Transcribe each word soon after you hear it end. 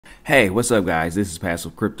Hey, what's up guys? This is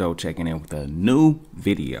Passive Crypto checking in with a new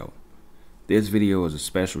video. This video is a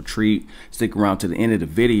special treat. Stick around to the end of the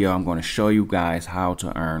video. I'm going to show you guys how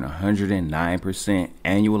to earn 109%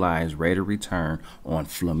 annualized rate of return on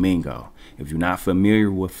Flamingo. If you're not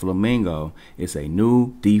familiar with Flamingo, it's a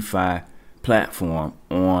new DeFi platform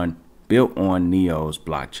built on Neo's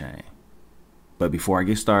blockchain. But before I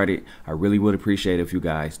get started, I really would appreciate if you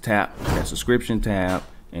guys tap that subscription tab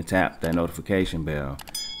and tap that notification bell.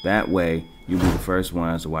 That way, you'll be the first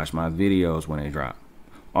ones to watch my videos when they drop.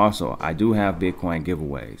 Also, I do have Bitcoin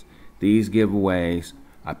giveaways. These giveaways,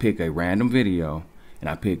 I pick a random video and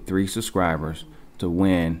I pick 3 subscribers to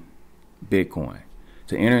win Bitcoin.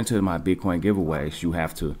 To enter into my Bitcoin giveaways, you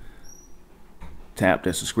have to tap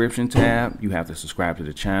the subscription tab. You have to subscribe to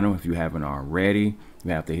the channel if you haven't already.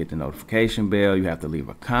 You have to hit the notification bell. You have to leave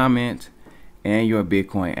a comment and your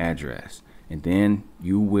Bitcoin address. And then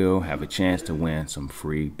you will have a chance to win some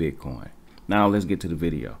free Bitcoin. Now let's get to the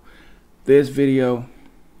video. This video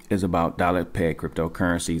is about dollar peg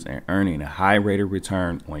cryptocurrencies and earning a high rate of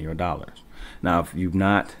return on your dollars. Now, if you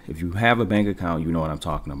have a bank account, you know what I'm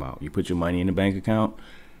talking about. You put your money in the bank account,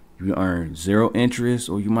 you earn 0 interest,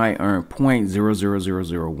 or you might earn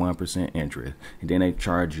 0.00001% interest, and then they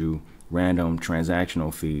charge you random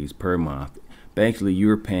transactional fees per month. Basically,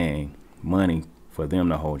 you're paying money for them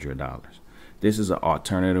to hold your dollars. This is an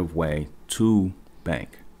alternative way to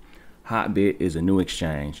bank. Hotbit is a new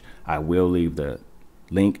exchange. I will leave the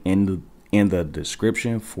link in the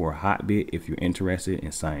description for Hotbit if you're interested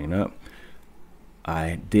in signing up.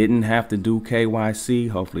 I didn't have to do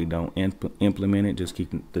KYC. Hopefully don't implement it. Just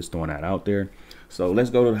throwing that out there. So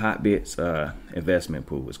let's go to the Hotbit's investment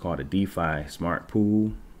pool. It's called a DeFi Smart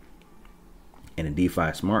Pool. And in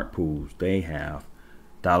DeFi Smart Pools, they have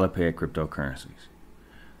dollar peg cryptocurrencies.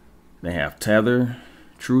 They have Tether,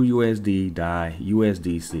 True USD, DAI,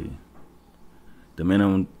 USDC. The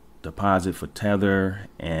minimum deposit for Tether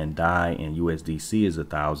and DAI and USDC is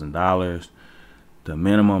 $1,000. The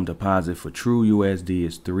minimum deposit for True USD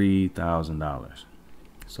is $3,000.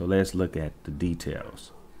 So let's look at the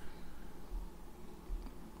details.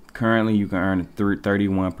 Currently, you can earn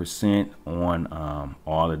 31% on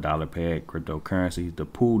all the dollar peg cryptocurrencies. The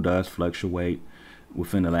pool does fluctuate.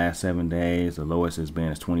 Within the last 7 days, the lowest has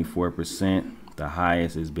been is 24%. The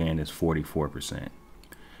highest has been is 44%.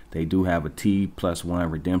 They do have a T+1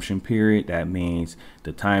 redemption period. That means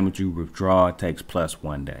the time that you withdraw takes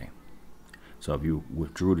 +1 day. So if you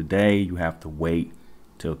withdrew today, you have to wait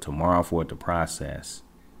till tomorrow for it to process.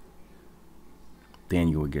 Then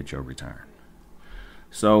you will get your return.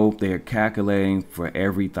 So they're calculating for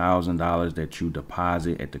every $1,000 that you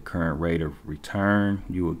deposit at the current rate of return,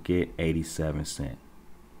 you will get 87 cents.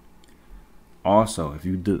 Also, if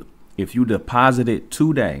you deposit it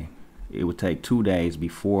today, it would take 2 days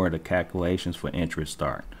before the calculations for interest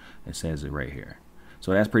start. It says it right here.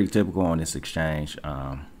 So that's pretty typical on this exchange.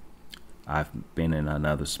 I've been in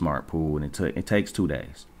another smart pool and it takes 2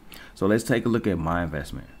 days. So let's take a look at my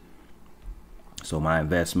investment. So my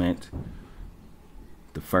investment,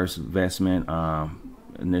 the first investment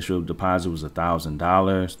initial deposit was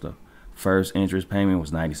 $1,000. The first interest payment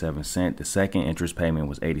was 97 cents. The second interest payment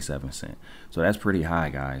was 87 cents. So that's pretty high,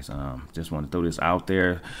 guys. Just want to throw this out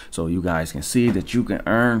there so you guys can see that you can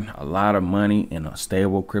earn a lot of money in a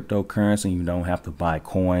stable cryptocurrency. You don't have to buy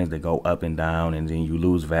coins that go up and down and then you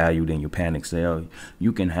lose value, then you panic sell.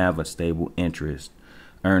 You can have a stable interest,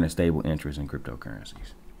 earn a stable interest in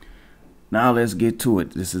cryptocurrencies. Now let's get to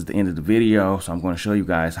it. This is the end of the video, so I'm going to show you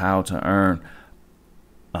guys how to earn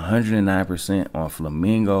 109% on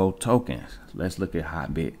Flamingo tokens. Let's look at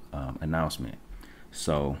Hotbit announcement.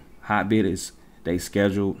 So Hotbit they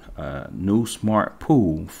scheduled a new smart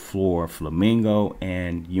pool for Flamingo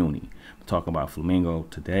and Uni. We'll talk about Flamingo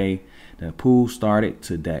today. The pool started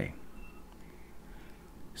today.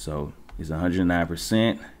 So it's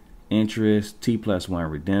 109% interest, T+1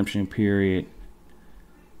 redemption period.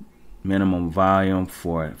 Minimum volume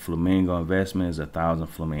for Flamingo investment is 1,000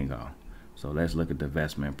 Flamingo. So let's look at the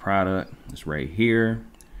investment product. It's right here.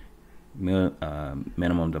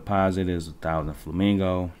 Minimum deposit is 1,000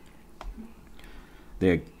 Flamingo.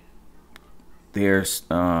 Their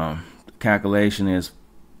calculation is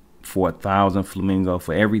for 1,000 Flamingo.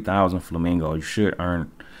 For every 1,000 Flamingo, you should earn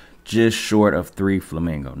just short of 3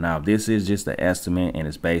 Flamingo. Now this is just an estimate and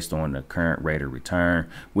it's based on the current rate of return,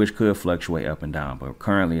 which could fluctuate up and down, but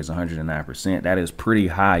currently it's 109%. That is pretty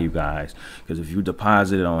high, you guys, because if you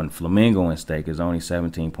deposit it on Flamingo and stake, it's only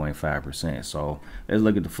 17.5%. so let's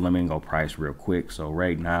look at the Flamingo price real quick. So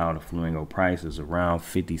right now the Flamingo price is around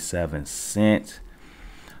 57 cents.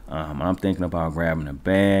 I'm thinking about grabbing a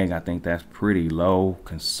bag. I think that's pretty low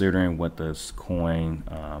considering what this coin,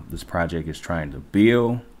 this project is trying to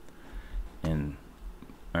build and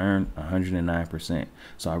earn 109%.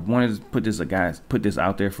 So I wanted to put this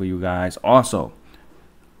out there for you guys. Also,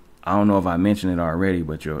 I don't know if I mentioned it already,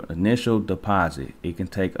 but your initial deposit, it can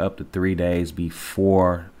take up to 3 days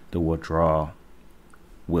before the withdrawal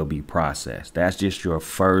will be processed. That's just your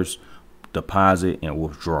first deposit and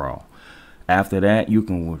withdrawal. After that, you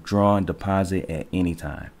can withdraw and deposit at any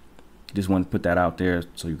time. Just want to put that out there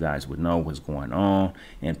so you guys would know what's going on,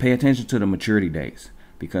 and pay attention to the maturity dates,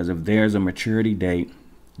 because if there's a maturity date,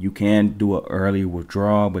 you can do an early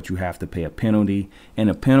withdrawal, but you have to pay a penalty, and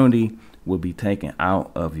a penalty will be taken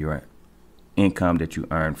out of your income that you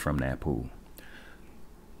earn from that pool.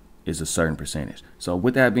 It's a certain percentage. So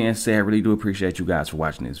with that being said, I really do appreciate you guys for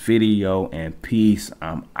watching this video, and peace.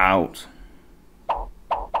 I'm out.